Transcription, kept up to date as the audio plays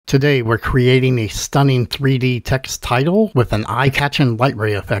Today we're creating a stunning 3D text title with an eye-catching light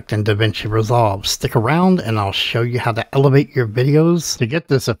ray effect in DaVinci Resolve. Stick around and I'll show you how to elevate your videos. To get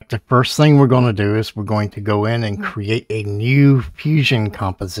this effect, the first thing we're going to do is we're going to go in and create a new Fusion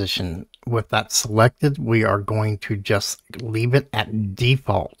composition. With that selected, we are going to just leave it at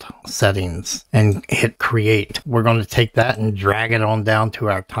default settings and hit create. We're going to take that and drag it on down to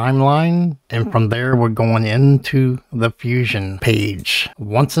our timeline. And from there, we're going into the Fusion page.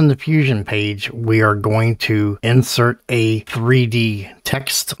 Once in the Fusion page, we are going to insert a 3D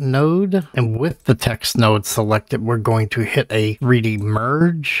text node. And with the text node selected, we're going to hit a 3D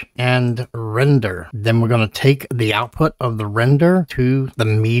merge and render. Then we're going to take the output of the render to the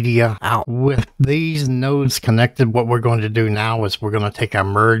media out. With these nodes connected, what we're going to do now is we're going to take our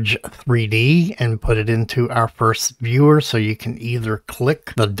merge 3D and put it into our first viewer. So you can either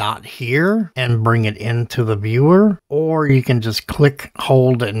click the dot here and bring it into the viewer, or you can just click,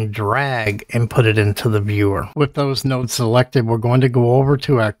 hold, and drag and put it into the viewer. With those nodes selected, we're going to go over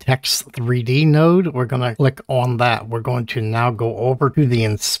to our text 3D node. We're going to click on that. We're going to now go over to the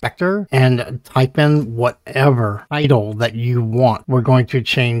inspector and type in whatever title that you want. We're going to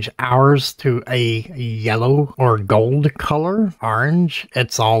change ours to a yellow or gold color, orange.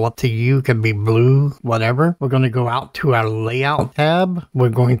 It's all up to you. It can be blue, whatever. We're going to go out to our layout tab. We're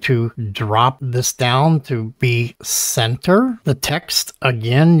going to drop this down to be center. The text,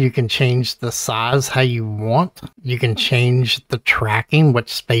 again, you can change the size how you want. You can change the tracking,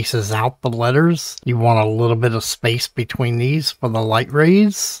 which spaces out the letters. You want a little bit of space between these for the light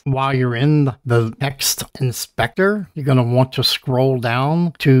rays. While you're in the text inspector, you're going to want to scroll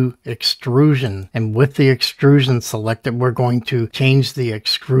down to extrusion. And with the extrusion selected, we're going to change the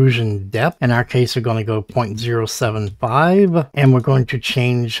extrusion depth. In our case, we're going to go 0.075, and we're going to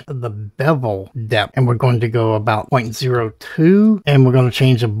change the bevel depth, and we're going to go about 0.02, and we're going to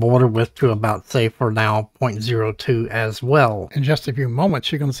change the border width to about, say for now, 0.02 as well. In just a few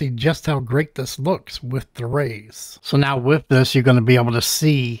moments, you're going to see just how great this looks with the rays. So now with this, you're going to be able to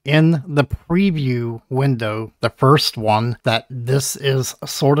see in the preview window, the first one, that this is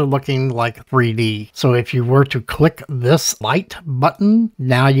sort of looking like 3D. So if you were to click this light button,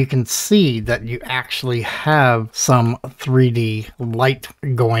 now you can see that you actually have some 3D light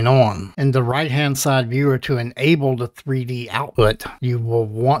going on. In the right hand side viewer, to enable the 3D output, you will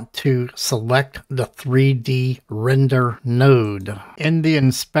want to select the 3D render node. In the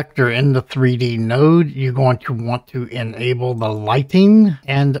inspector in the 3D node, you're going to want to enable the lighting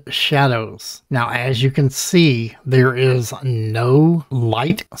and shadows. Now, as you can see, there is no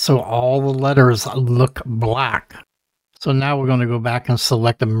light, so all the letters look black. So now we're going to go back and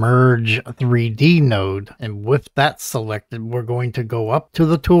select the merge 3D node. And with that selected, we're going to go up to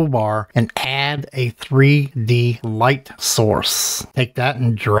the toolbar and add a 3D light source. Take that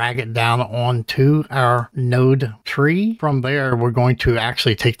and drag it down onto our node tree. From there, we're going to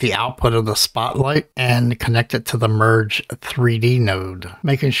actually take the output of the spotlight and connect it to the merge 3D node.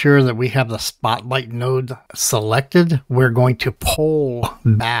 Making sure that we have the spotlight node selected, we're going to pull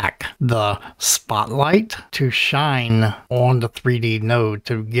back the spotlight to shine on the 3D node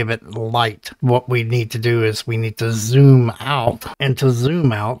to give it light. What we need to do is we need to zoom out, and to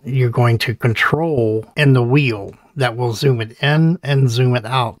zoom out, you're going to control in the wheel that will zoom it in and zoom it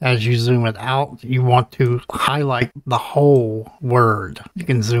out. As you zoom it out, you want to highlight the whole word. You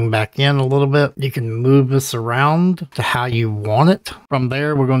can zoom back in a little bit. You can move this around to how you want it. From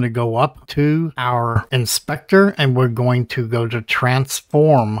there, we're going to go up to our inspector and we're going to go to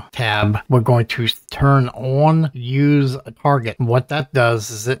transform tab. We're going to turn on use a target. What that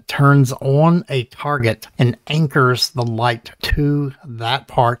does is it turns on a target and anchors the light to that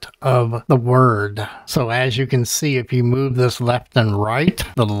part of the word. So as you can see, if you move this left and right,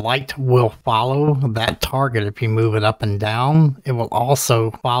 the light will follow that target. If you move it up and down, it will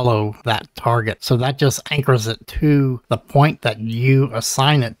also follow that target. So that just anchors it to the point that you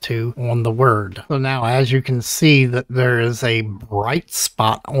assign it to on the word. So now, as you can see, that there is a bright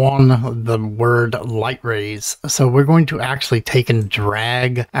spot on the word light rays. So we're going to actually take and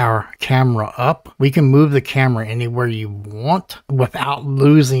drag our camera up. We can move the camera anywhere you want without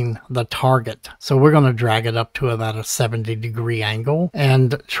losing the target. So we're going to drag it up to about a 70-degree angle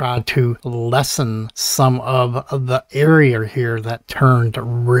and try to lessen some of the area here that turned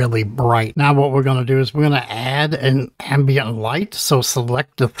really bright. Now what we're going to do is we're going to add an ambient light. So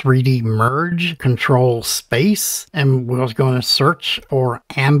select the 3D merge, control space, and we're going to search for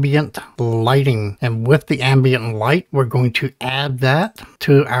ambient lighting. And with the ambient light, we're going to add that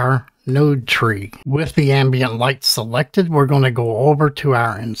to our node tree. With the ambient light selected, we're going to go over to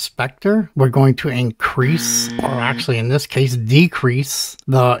our inspector. We're going to increase, or actually in this case decrease,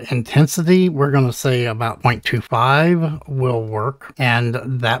 the intensity. We're going to say about 0.25 will work, and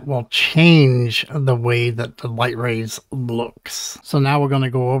that will change the way that the light rays looks. So now we're going to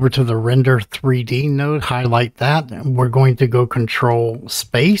go over to the render 3D node, highlight that, and we're going to go control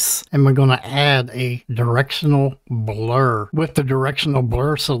space, and we're going to add a directional blur. With the directional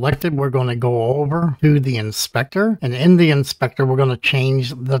blur selected, we're going to go over to the inspector, and in the inspector we're going to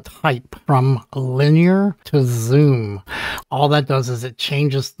change the type from linear to zoom. All that does is it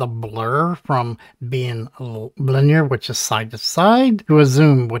changes the blur from being linear, which is side to side, to a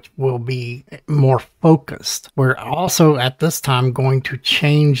zoom, which will be more focused. We're also at this time going to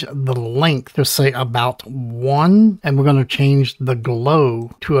change the length to say about 1, and we're going to change the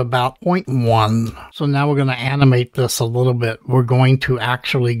glow to about 0.1. So now we're going to animate this a little bit. We're going to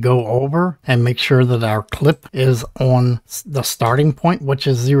actually go over and make sure that our clip is on the starting point, which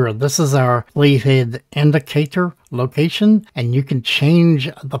is 0. This is our playhead indicator location, and you can change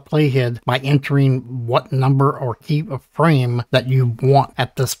the playhead by entering what number or key of frame that you want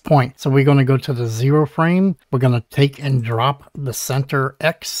at this point. So we're going to go to the 0 frame. We're going to take and drop the center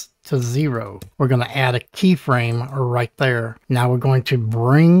X to 0. We're going to add a keyframe right there. Now we're going to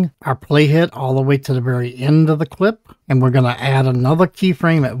bring our playhead all the way to the very end of the clip, and we're going to add another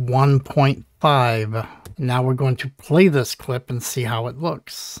keyframe at 1.5. Now we're going to play this clip and see how it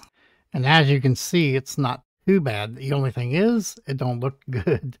looks. And as you can see, it's not too bad. The only thing is, it don't look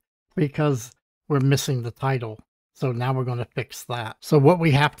good because we're missing the title. So now we're going to fix that. So what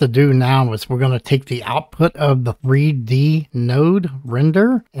we have to do now is we're going to take the output of the 3D node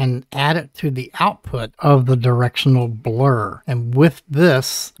render and add it to the output of the directional blur. And with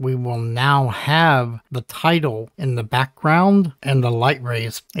this, we will now have the title in the background and the light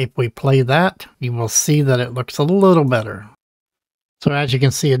rays. If we play that, you will see that it looks a little better. So as you can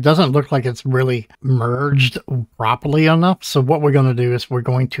see, it doesn't look like it's really merged properly enough. So what we're going to do is we're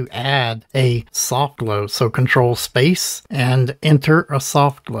going to add a soft glow. So control space and enter a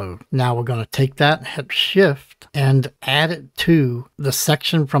soft glow. Now we're going to take that, hit shift, and add it to the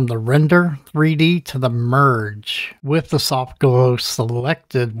section from the render 3D to the merge. With the soft glow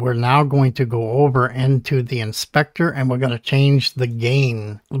selected, we're now going to go over into the inspector and we're going to change the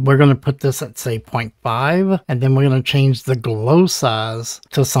gain. We're going to put this at say 0.5, and then we're going to change the glow size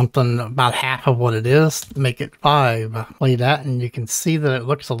to something about half of what it is, make it 5. Play that and you can see that it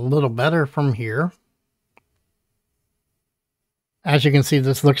looks a little better from here. As you can see,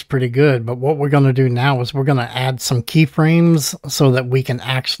 this looks pretty good, but what we're going to do now is we're going to add some keyframes so that we can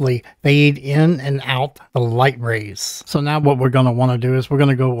actually fade in and out the light rays. So now what we're going to want to do is we're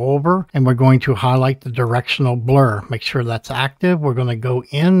going to go over and we're going to highlight the directional blur. Make sure that's active. We're going to go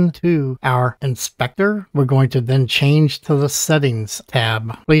into our inspector. We're going to then change to the settings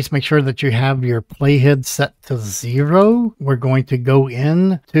tab. Please make sure that you have your playhead set to 0. We're going to go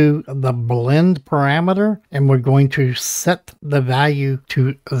in to the blend parameter and we're going to set the value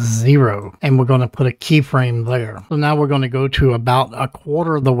to 0, and we're going to put a keyframe there. So now we're going to go to about a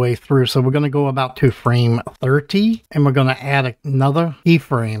quarter of the way through. So we're going to go about to frame 30, and we're going to add another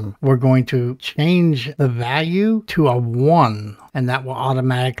keyframe. We're going to change the value to a 1, and that will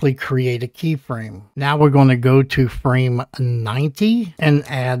automatically create a keyframe. Now we're going to go to frame 90 and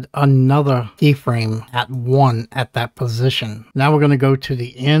add another keyframe at 1 at that position. Now we're going to go to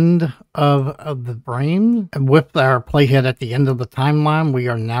the end of the frame, and with our playhead at the end of the timeline, we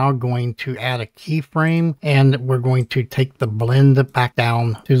are now going to add a keyframe, and we're going to take the blend back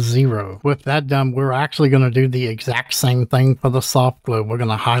down to 0. With that done, we're actually going to do the exact same thing for the soft glow. We're going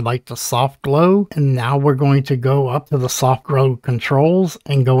to highlight the soft glow, and now we're going to go up to the soft glow controls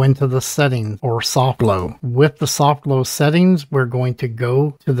and go into the settings for soft glow. With the soft glow settings, we're going to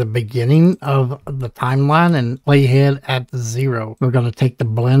go to the beginning of the timeline and playhead at 0. We're going to take the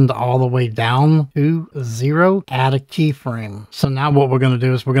blend all the way down to 0, add a keyframe. So now what we're going to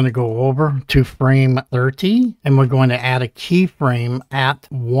do is we're going to go over to frame 30 and we're going to add a keyframe at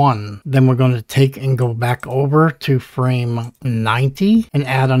 1. Then we're going to take and go back over to frame 90 and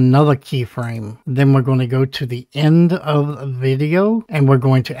add another keyframe. Then we're going to go to the end of the video and we're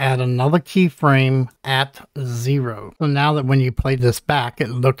going to add another keyframe at 0. So now that when you play this back, it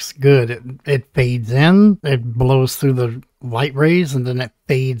looks good. It fades in, it blows through the light rays, and then it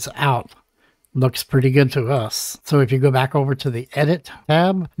fades out. Looks pretty good to us. So if you go back over to the edit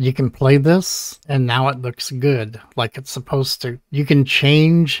tab, you can play this and now it looks good like it's supposed to. You can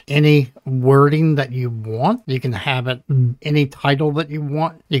change any wording that you want. You can have it any title that you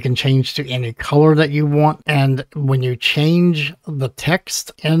want. You can change to any color that you want. And when you change the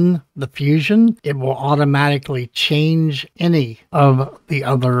text in the Fusion, it will automatically change any of the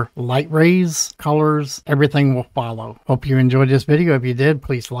other light rays, colors, everything will follow. Hope you enjoyed this video. If you did,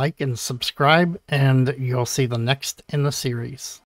 please like and subscribe, and you'll see the next in the series.